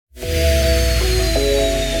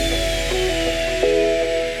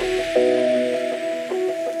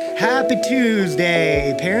Happy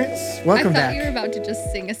Tuesday, parents. Welcome I thought back. you were about to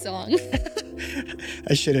just sing a song.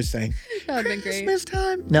 I should have sang. That would have been great. Christmas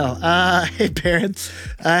time. No. Hey, parents.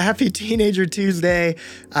 Happy Teenager Tuesday.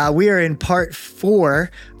 We are in part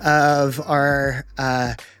 4 of our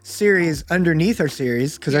series underneath our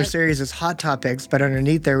series, because our series is Hot Topics, but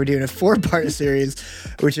underneath there we're doing a 4-part series,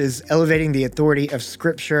 which is elevating the authority of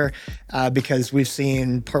Scripture, because we've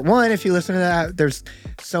seen part 1. If you listen to that, there's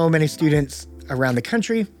so many students around the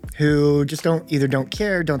country who just don't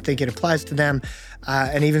care, don't think it applies to them.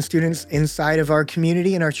 And even students inside of our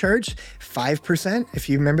community in our church, 5%, if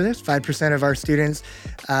you remember this, 5% of our students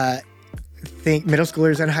think, middle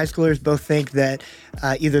schoolers and high schoolers both think that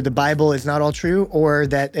either the Bible is not all true or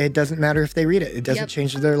that it doesn't matter if they read it. It doesn't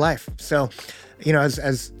change their life. So,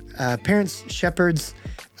 as parents, shepherds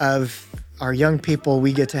of our young people,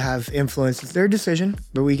 we get to have influence. It's their decision,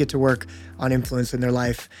 but we get to work on influence in their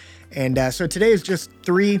life. And so today is just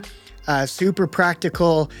 3 super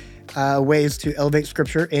practical ways to elevate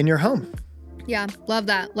Scripture in your home. Yeah, love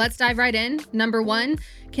that. Let's dive right in. Number 1,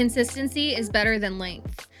 consistency is better than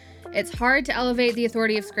length. It's hard to elevate the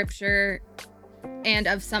authority of Scripture and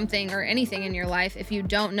of something or anything in your life if you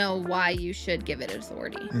don't know why you should give it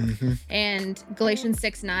authority. Mm-hmm. And Galatians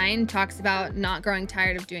 6:9 talks about not growing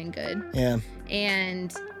tired of doing good. Yeah.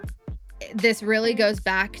 And this really goes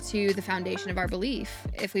back to the foundation of our belief.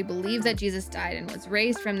 If we believe that Jesus died and was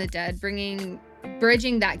raised from the dead,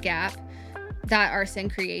 bridging that gap that our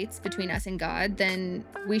sin creates between us and God, then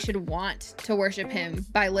we should want to worship him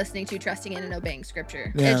by listening to, trusting in, and obeying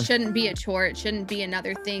Scripture. Yeah. It shouldn't be a chore. It shouldn't be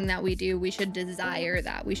another thing that we do. We should desire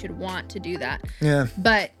that. We should want to do that. Yeah.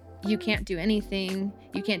 But you can't do anything.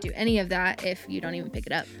 You can't do any of that if you don't even pick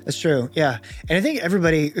it up. That's true. Yeah. And I think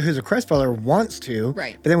everybody who's a Christ follower wants to,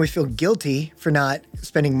 right? But then we feel guilty for not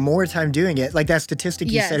spending more time doing it. Like that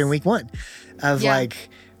statistic you said in week 1 of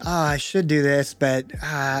I should do this, but,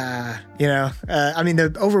 the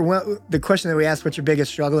question that we asked, what's your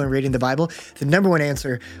biggest struggle in reading the Bible? The number 1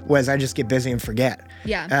 answer was, I just get busy and forget.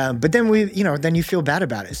 Yeah. But then then you feel bad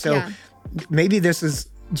about it. So maybe this is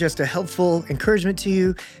just a helpful encouragement to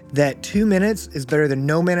you that 2 minutes is better than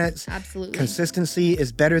no minutes. Absolutely. Consistency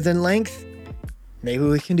is better than length. Maybe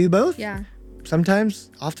we can do both. Yeah. Sometimes,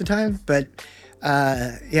 oftentimes, but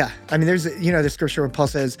there's the scripture where Paul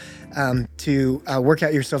says to work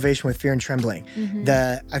out your salvation with fear and trembling.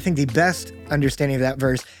 Mm-hmm. I think the best understanding of that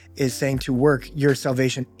verse is saying to work your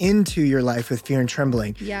salvation into your life with fear and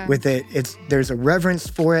trembling. Yeah. With it, there's a reverence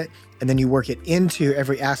for it, and then you work it into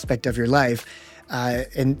every aspect of your life.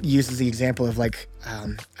 And uses the example of what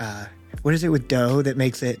is it with dough that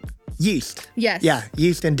makes it yeast? Yes. Yeah,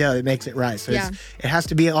 yeast and dough that makes it rise. So it has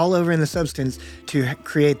to be all over in the substance to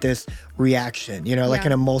create this reaction, like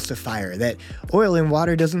an emulsifier that oil and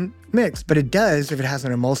water doesn't mix, but it does if it has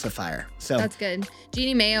an emulsifier. So that's good.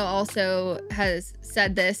 Jeannie Mayo also has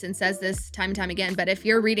said this and says this time and time again, but if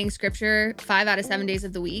you're reading Scripture 5 out of 7 days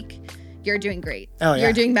of the week, you're doing great. Oh, yeah.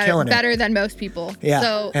 You're doing better than most people. Yeah.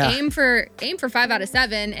 So aim for 5 out of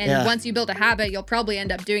 7, and once you build a habit, you'll probably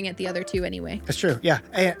end up doing it the other 2 anyway. That's true. Yeah.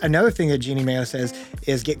 Another thing that Jeannie Mayo says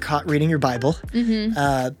is get caught reading your Bible.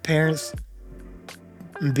 Mm-hmm. Parents,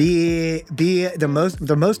 be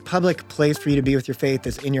the most public place for you to be with your faith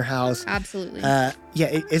is in your house. Absolutely.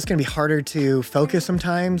 It's going to be harder to focus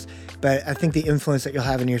sometimes, but I think the influence that you'll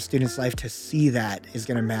have in your student's life to see that is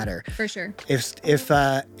going to matter. For sure. If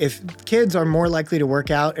kids are more likely to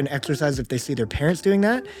work out and exercise if they see their parents doing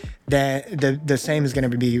that, then the same is going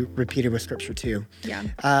to be repeated with Scripture too. Yeah.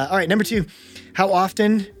 All right, number 2, how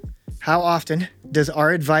often does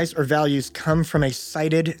our advice or values come from a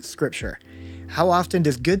cited Scripture? How often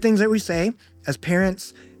does good things that we say as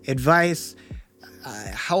parents, advice,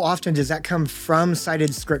 how often does that come from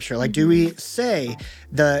cited Scripture? Like, do we say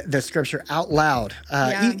the Scripture out loud?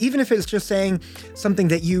 Even if it's just saying something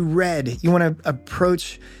that you read, you want to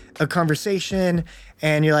approach a conversation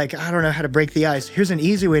and you're like, I don't know how to break the ice. Here's an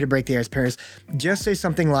easy way to break the ice, parents. Just say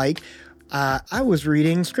something like, I was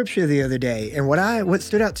reading Scripture the other day, and what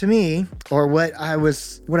stood out to me, or what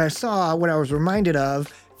I saw, what I was reminded of,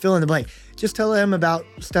 fill in the blank. Just tell them about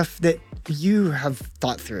stuff that you have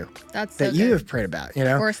thought through, that you have prayed about,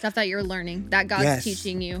 or stuff that you're learning, that God's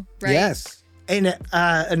teaching you, right? Yes. And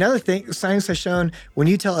another thing, science has shown when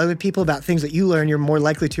you tell other people about things that you learn, you're more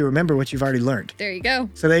likely to remember what you've already learned. There you go.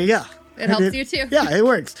 So there you go. It helps you too. Yeah, it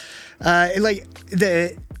works.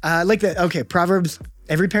 Proverbs.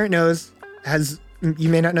 Every parent knows. You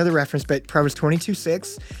may not know the reference, but Proverbs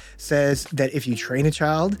 22:6 says that if you train a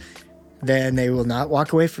child, then they will not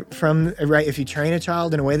walk away from right. If you train a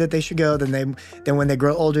child in a way that they should go, then when they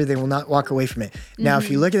grow older, they will not walk away from it. Mm-hmm. Now,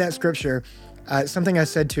 if you look at that scripture, something I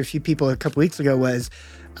said to a few people a couple weeks ago was,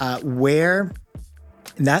 where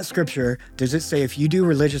in that scripture does it say if you do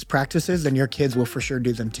religious practices, then your kids will for sure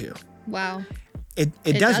do them too? Wow.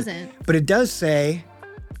 It doesn't. But it does say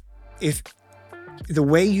if the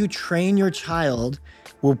way you train your child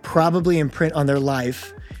will probably imprint on their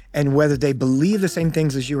life, and whether they believe the same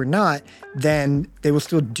things as you or not, then they will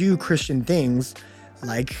still do Christian things.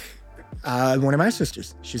 Like one of my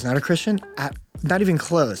sisters, she's not a Christian, not even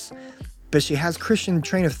close, but she has Christian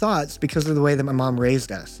train of thoughts because of the way that my mom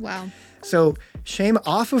raised us. Wow. So shame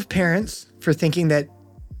off of parents for thinking that,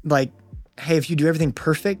 like, hey, if you do everything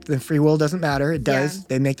perfect, then free will doesn't matter. It does. Yeah.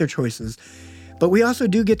 They make their choices. But we also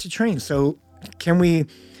do get to train. So can we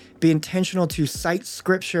be intentional to cite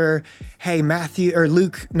scripture? Hey, Matthew or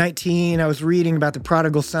Luke 19, I was reading about the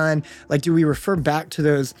prodigal son. Like, do we refer back to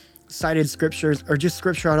those cited scriptures, or just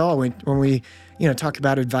scripture at all when we, talk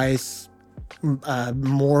about advice,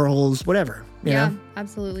 morals, whatever? You know?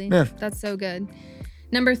 Absolutely. Yeah. That's so good.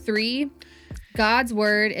 Number 3, God's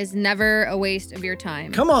word is never a waste of your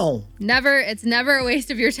time. Come on. It's never a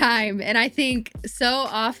waste of your time. And I think so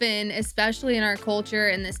often, especially in our culture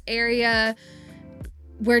in this area,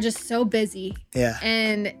 we're just so busy. Yeah.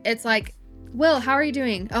 And it's like, Will, how are you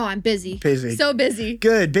doing? Oh, I'm busy. Busy. So busy.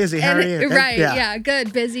 Good, busy. How are you? Right. Yeah.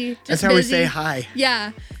 Good, busy. Just That's how busy. we say hi.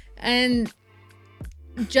 Yeah. And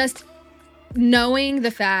just knowing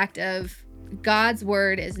the fact of God's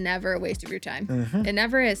word is never a waste of your time. Mm-hmm. It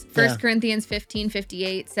never is. 1 Corinthians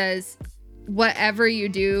 15:58 says, whatever you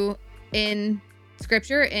do in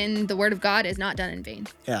scripture, in the word of God, is not done in vain.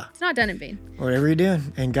 Yeah. It's not done in vain. Whatever you're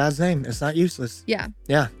doing in God's name, it's not useless. Yeah.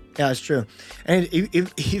 Yeah. Yeah, it's true. And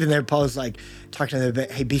even there, Paul's like talking to them,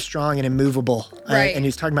 hey, be strong and immovable. Right. And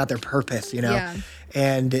he's talking about their purpose, Yeah.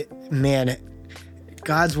 And man,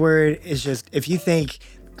 God's word is just, if you think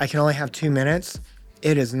I can only have 2 minutes,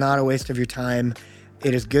 it is not a waste of your time.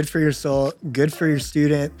 It is good for your soul, good for your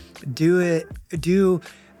student. Do it. Do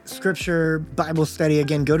scripture, Bible study.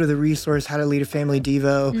 Again, go to the resource, How to Lead a Family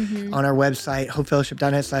Devo on our website,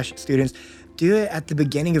 hopefellowship.net/students. Do it at the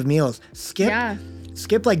beginning of meals.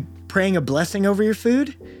 Skip like praying a blessing over your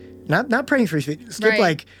food. Not praying for your food. Skip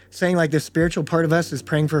like saying like the spiritual part of us is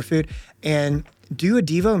praying for food, and do a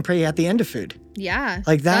Devo and pray at the end of food. Yeah.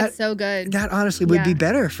 Like that. That's so good. That honestly would be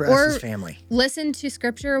better for us as family. Listen to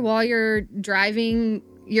scripture while you're driving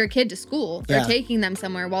your kid to school or taking them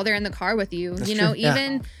somewhere while they're in the car with you. That's true. true.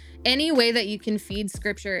 Even any way that you can feed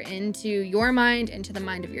scripture into your mind, into the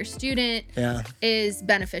mind of your student is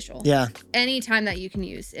beneficial. Yeah. Any time that you can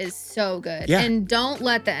use is so good. Yeah. And don't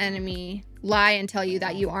let the enemy lie and tell you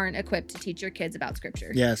that you aren't equipped to teach your kids about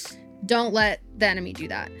scripture. Yes. Don't let the enemy do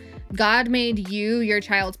that. God made you your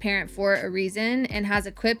child's parent for a reason and has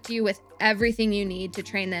equipped you with everything you need to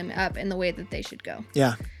train them up in the way that they should go.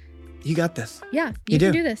 Yeah. You got this. Yeah, you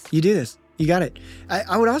can do this. You do this. You got it.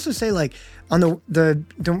 I would also say, like, on the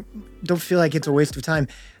don't feel like it's a waste of time.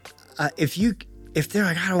 If they're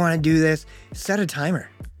like, I don't want to do this, set a timer.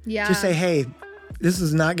 Yeah. Just say, hey, this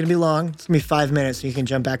is not going to be long. It's going to be 5 minutes, so you can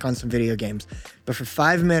jump back on some video games. But for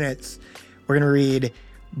 5 minutes, we're going to read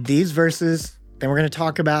these verses. Then we're going to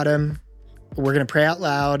talk about them. We're going to pray out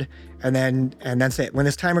loud, and that's it. When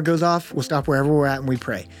this timer goes off, we'll stop wherever we're at and we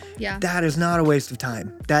pray. Yeah. That is not a waste of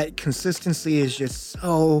time. That consistency is just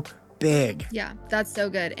so big. Yeah, that's so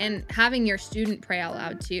good. And having your student pray out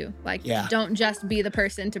loud too. Like, don't just be the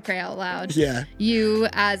person to pray out loud. Yeah. You,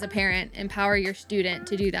 as a parent, empower your student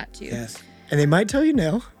to do that too. Yes. And they might tell you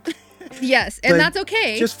no. Yes, and that's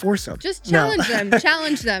okay. Just force them. Just challenge them.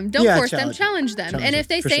 Challenge them. Don't force them. Challenge them. And if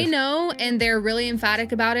they say no and they're really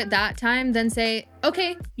emphatic about it that time, then say,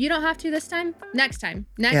 okay, you don't have to this time. Next time.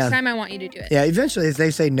 Next time I want you to do it. Yeah, eventually if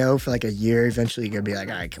they say no for like a year, eventually you're going to be like,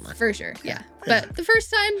 all right, come on. For sure, yeah. But the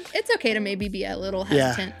first time, it's okay to maybe be a little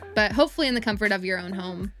hesitant. But hopefully in the comfort of your own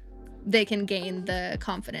home, they can gain the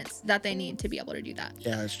confidence that they need to be able to do that.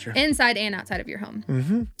 Yeah, that's true. Inside and outside of your home.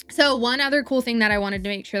 Mm-hmm. So one other cool thing that I wanted to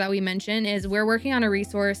make sure that we mention is we're working on a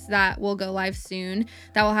resource that will go live soon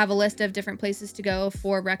that will have a list of different places to go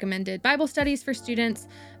for recommended Bible studies for students,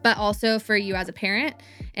 but also for you as a parent.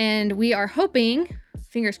 And we are hoping,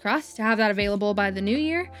 fingers crossed, to have that available by the new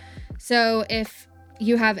year. So if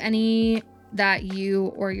you have any that you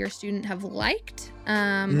or your student have liked,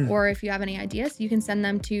 or if you have any ideas, you can send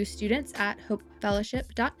them to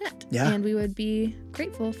students@hopefellowship.net. Yeah. And we would be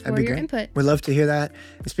grateful for your input. We'd love to hear that.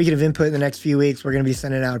 And speaking of input, in the next few weeks, we're going to be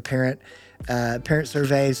sending out a parent parent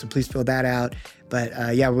survey, so please fill that out.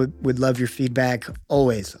 But yeah, we'd love your feedback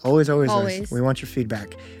always. We want your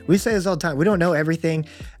feedback. We say this all the time. We don't know everything.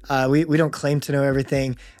 We don't claim to know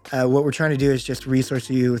everything. What we're trying to do is just resource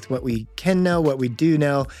you with what we can know, what we do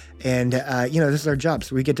know. And, this is our job.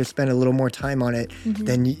 So we get to spend a little more time on it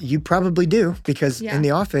than you probably do, because in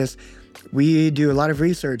the office, we do a lot of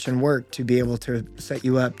research and work to be able to set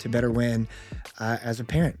you up to better win as a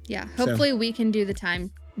parent. Yeah. Hopefully we can do the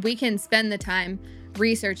time. We can spend the time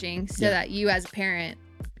researching so that you as a parent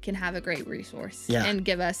can have a great resource and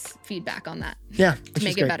give us feedback on that. Yeah. To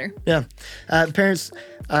make it better. Yeah. Parents,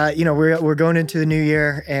 we're going into the new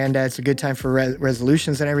year, and it's a good time for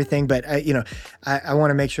resolutions and everything. But, I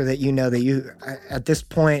want to make sure that you know that you, at this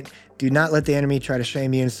point, do not let the enemy try to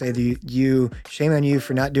shame you and say that shame on you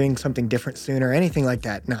for not doing something different sooner or anything like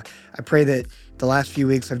that. No, I pray that the last few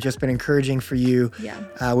weeks have just been encouraging for you,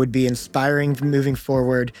 would be inspiring moving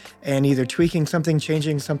forward, and either tweaking something,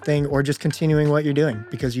 changing something, or just continuing what you're doing,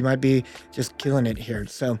 because you might be just killing it here.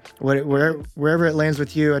 So wherever it lands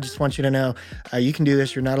with you, I just want you to know you can do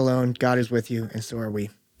this. You're not alone. God is with you, and so are we.